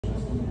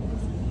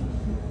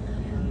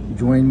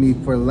Join me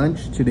for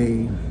lunch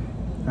today.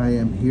 I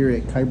am here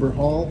at Khyber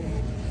Hall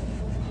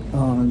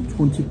on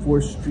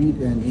 24th Street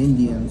and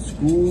Indian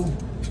School.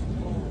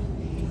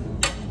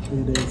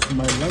 It is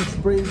my lunch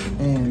break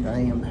and I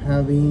am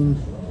having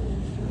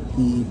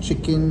the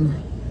chicken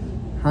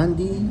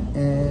handi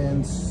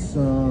and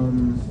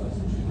some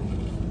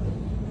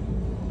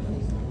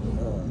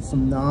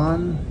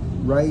naan,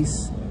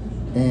 rice,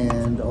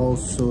 and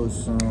also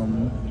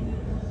some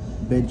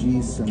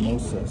veggie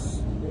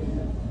samosas.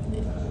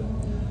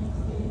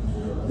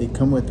 They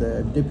come with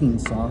a dipping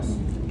sauce.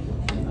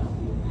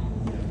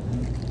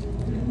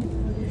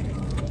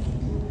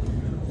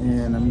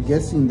 And I'm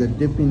guessing the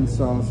dipping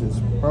sauce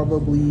is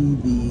probably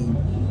the,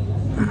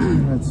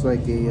 it's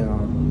like a,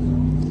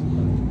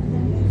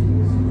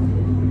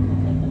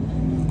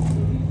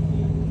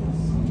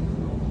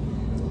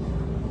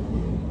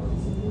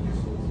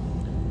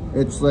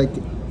 it's like,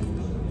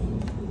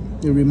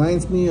 it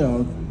reminds me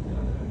of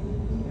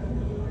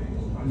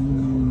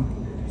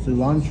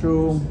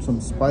cilantro,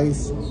 some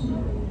spice,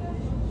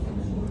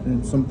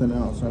 and something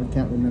else. I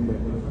can't remember.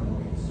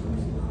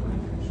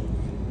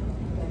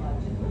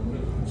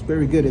 It's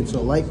very good. It's a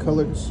light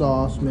colored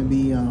sauce,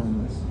 maybe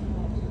some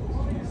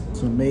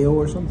mayo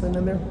or something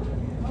in there.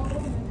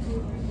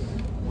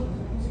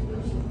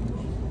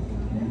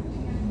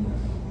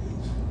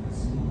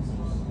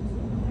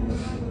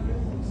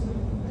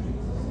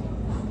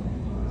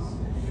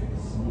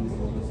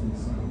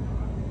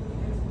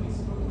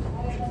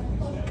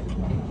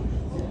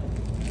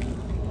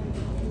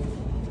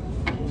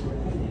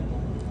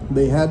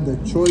 They had the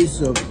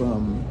choice of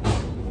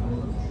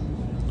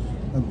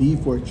a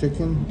beef or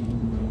chicken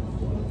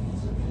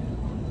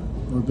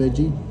or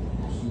veggie.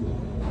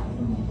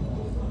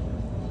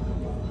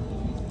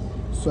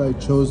 So I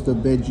chose the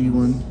veggie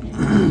one.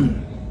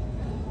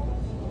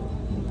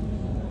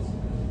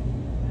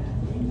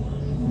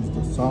 Here's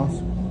the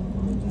sauce.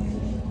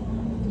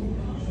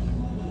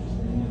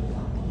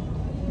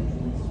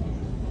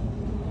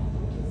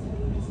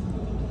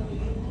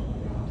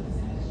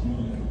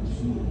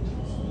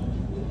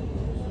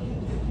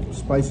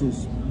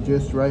 Spices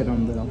just right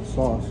on the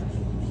sauce.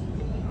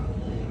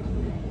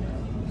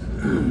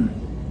 I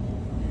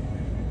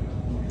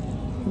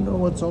don't know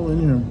what's all in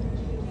here,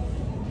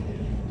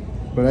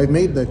 but I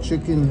made the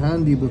chicken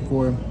handi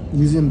before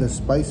using the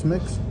spice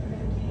mix.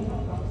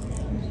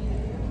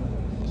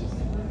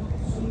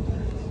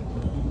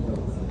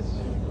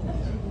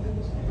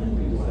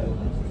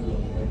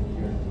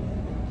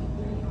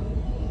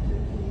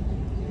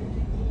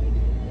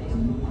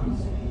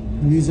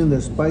 Using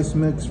the spice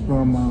mix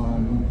from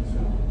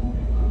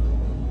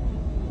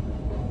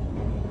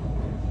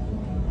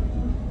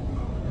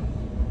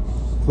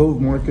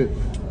Clove Market,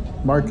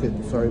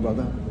 sorry about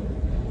that.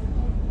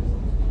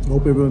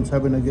 Hope everyone's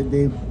having a good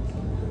day.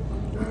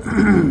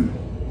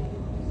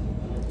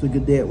 It's a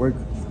good day at work.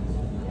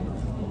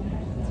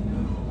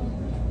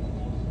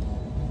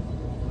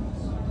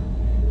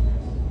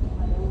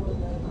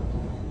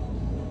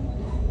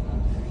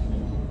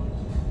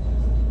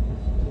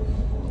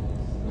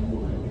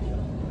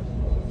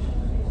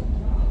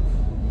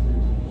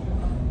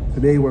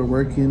 Today we're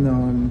working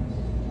on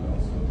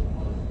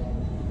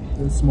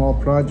a small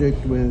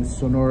project with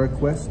Sonora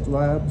Quest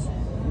Labs,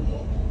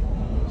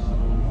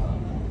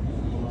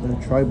 the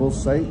tribal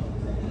site.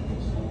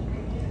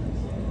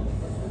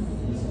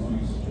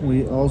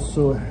 We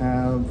also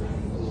have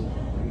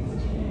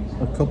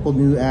a couple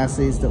new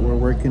assays that we're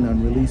working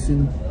on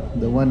releasing.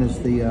 The one is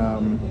the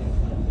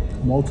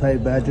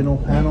multi-vaginal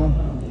panel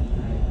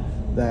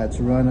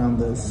that's run on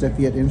the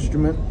Cepheid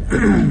instrument.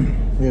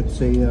 It's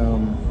a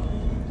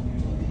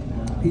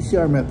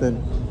PCR method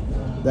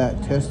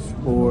that tests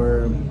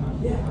for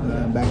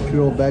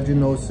bacterial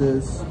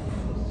vaginosis,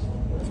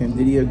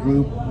 Candida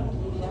group,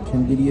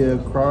 Candida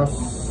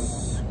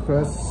cross,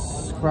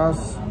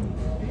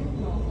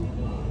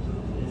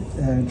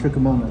 and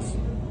Trichomonas.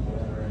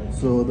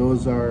 So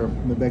those are,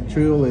 the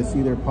bacterial is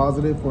either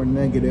positive or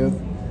negative,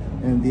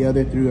 and the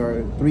other three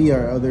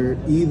are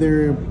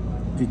either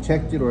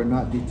detected or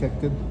not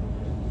detected.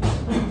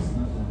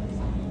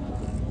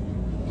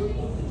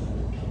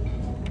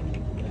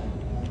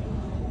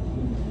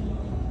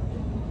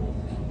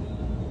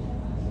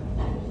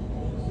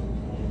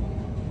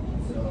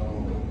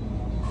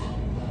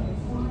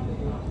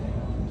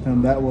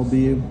 And that will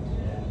be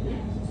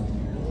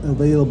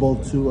available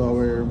to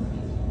our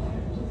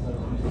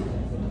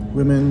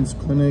women's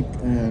clinic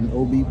and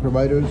OB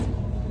providers.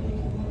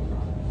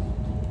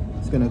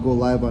 It's gonna go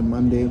live on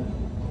Monday.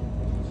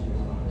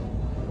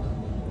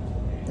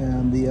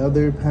 And the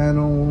other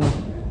panel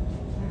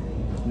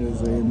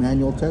is a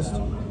manual test.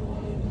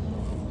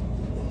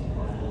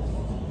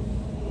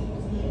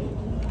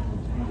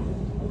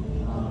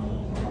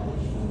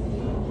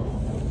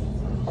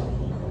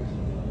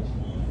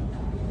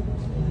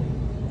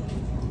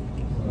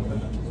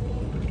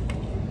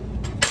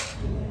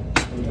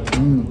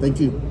 Thank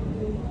you.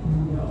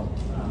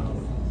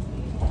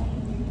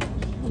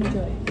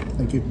 Enjoy.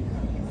 Thank you.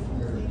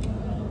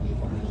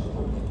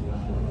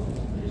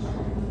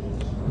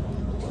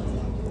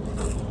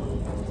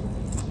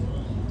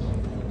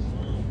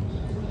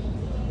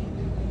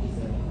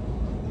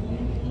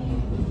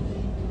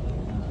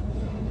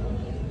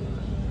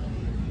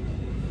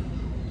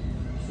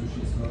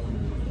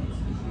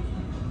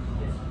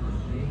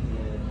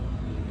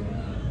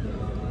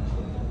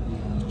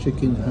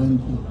 chicken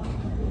handi.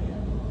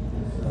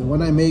 The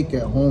one I make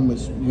at home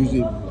is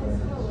usually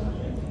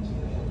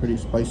pretty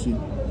spicy.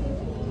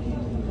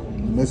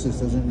 The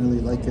missus doesn't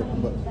really like it,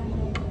 but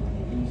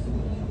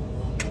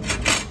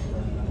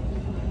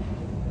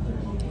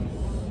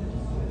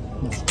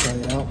let's try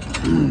it out.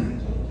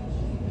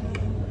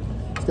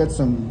 It's got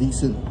some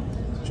decent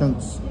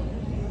chunks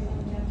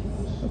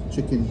of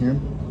chicken here.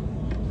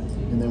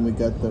 And then we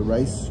got the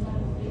rice.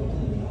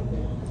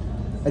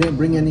 I didn't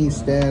bring any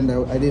stand.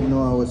 I didn't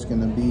know I was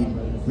gonna be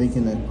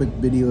making a quick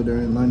video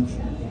during lunch.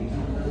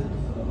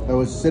 I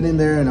was sitting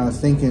there and I was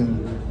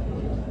thinking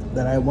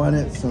that I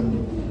wanted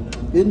some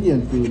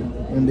Indian food,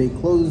 and they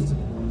closed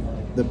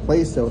the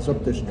place that was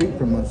up the street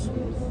from us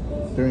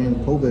during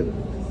COVID.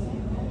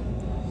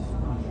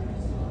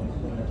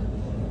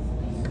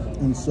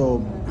 And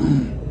so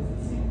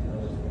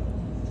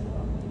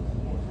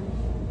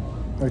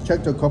I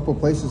checked a couple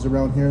places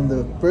around here, and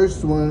the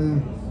first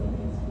one,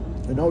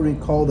 I don't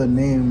recall the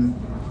name,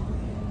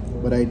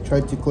 but I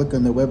tried to click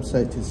on the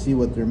website to see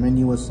what their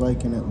menu was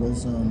like, and it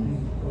was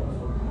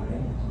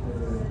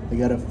I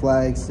got a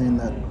flag saying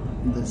that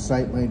the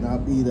site might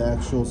not be the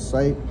actual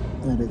site,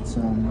 and it's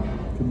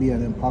could be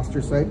an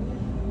imposter site.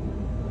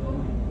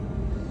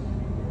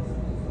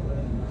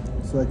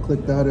 So I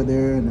clicked out of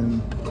there, and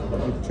then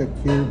I checked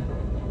here.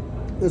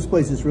 This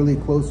place is really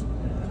close.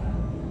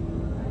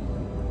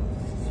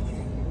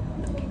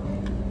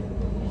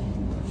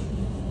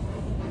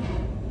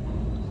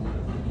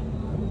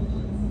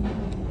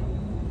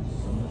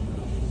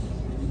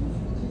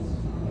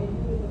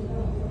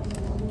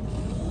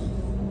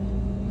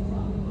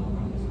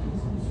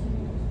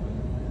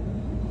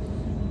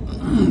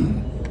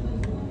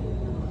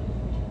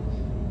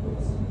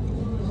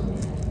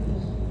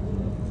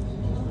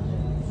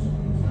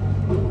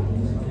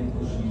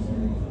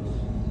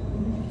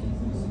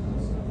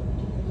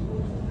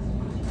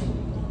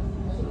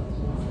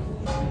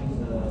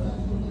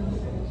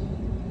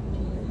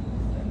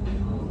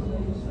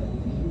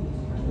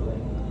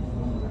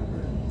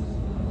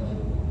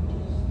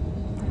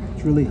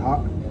 It's really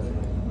hot.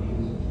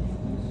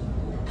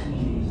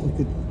 Look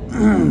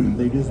at,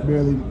 they just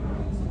barely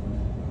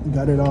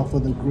got it off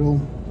of the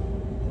grill.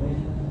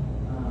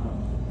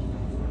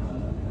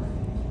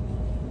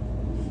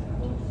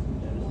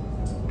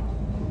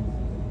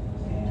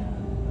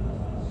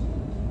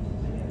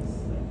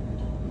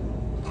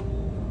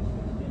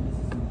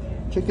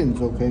 Chicken's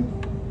okay.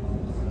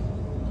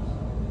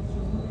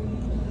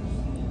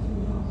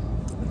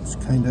 It's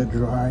kind of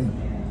dry.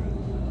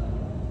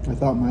 I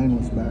thought mine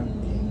was bad.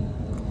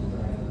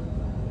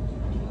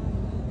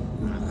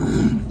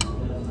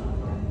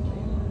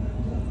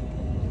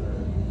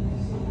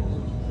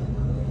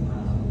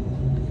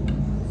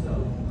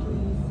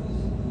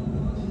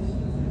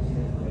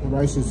 The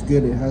rice is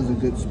good. It has a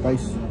good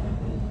spice.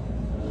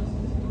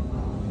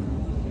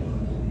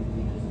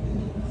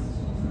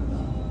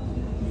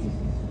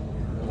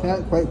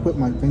 Can't quite put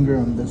my finger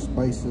on the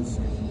spices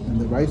in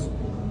the rice.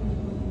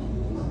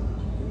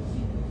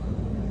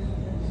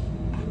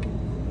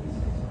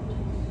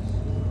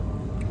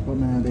 But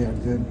man, they are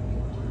good.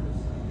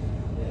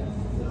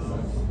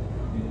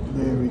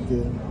 Very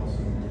good.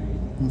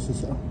 This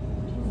is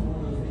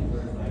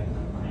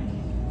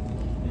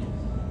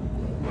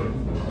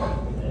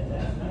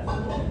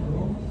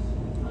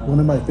one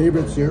of my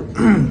favorites here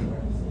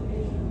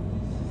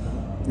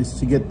is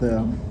to get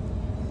the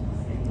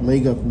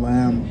leg of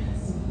lamb.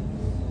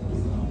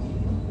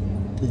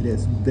 It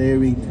is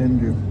very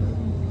tender.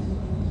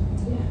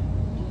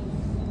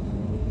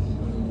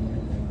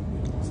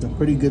 It's a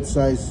pretty good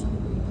size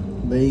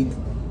leg,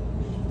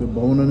 the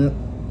bone on it.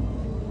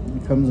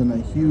 It comes in a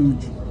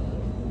huge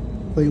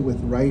plate with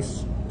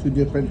rice, 2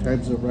 different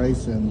types of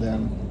rice, and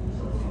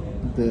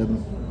the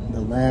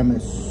lamb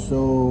is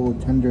so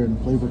tender and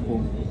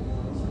flavorful.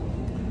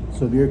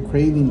 So if you're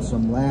craving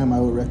some lamb, I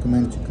would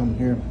recommend to come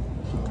here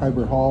to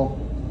Khyber Hall,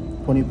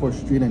 24th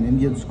Street and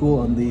Indian School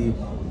on the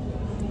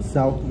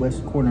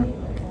southwest corner.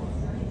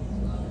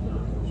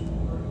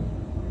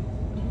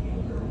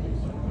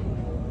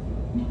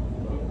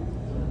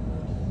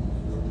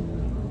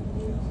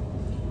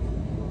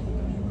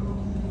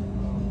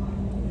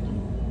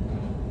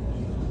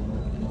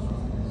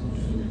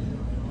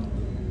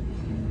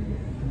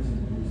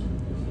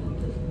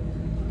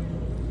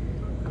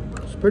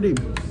 It's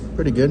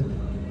pretty good.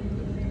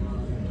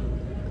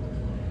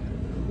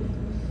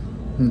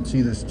 You can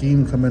see the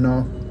steam coming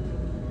off.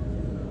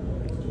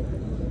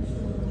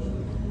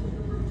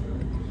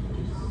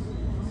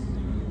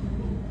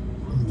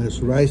 This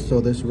rice,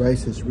 so this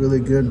rice is really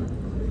good.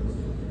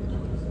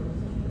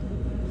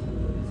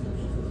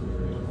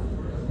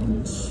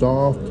 It's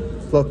soft,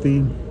 fluffy.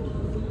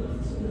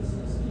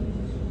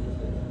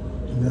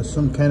 And there's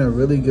some kind of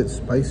really good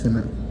spice in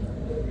it.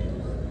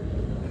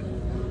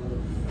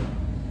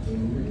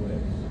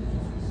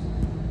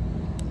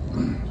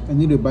 I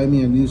need to buy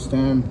me a new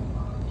stand.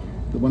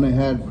 The one I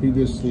had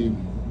previously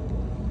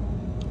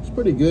was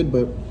pretty good,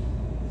 but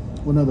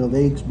one of the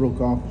legs broke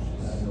off.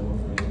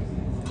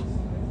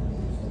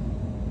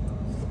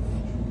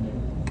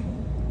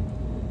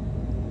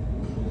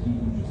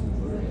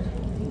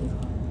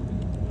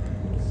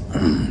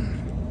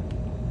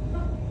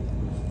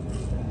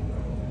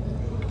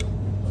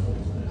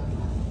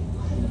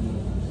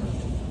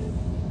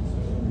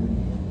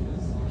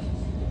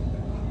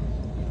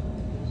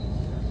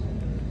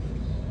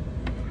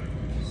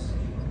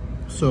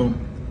 So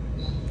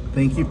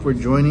thank you for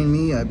joining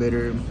me. I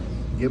better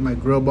get my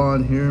grub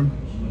on here.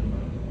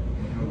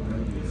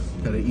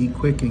 Gotta eat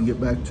quick and get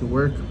back to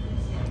work.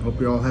 Hope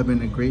you're all having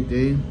a great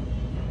day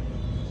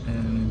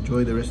and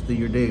enjoy the rest of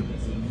your day.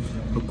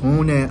 Look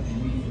on that.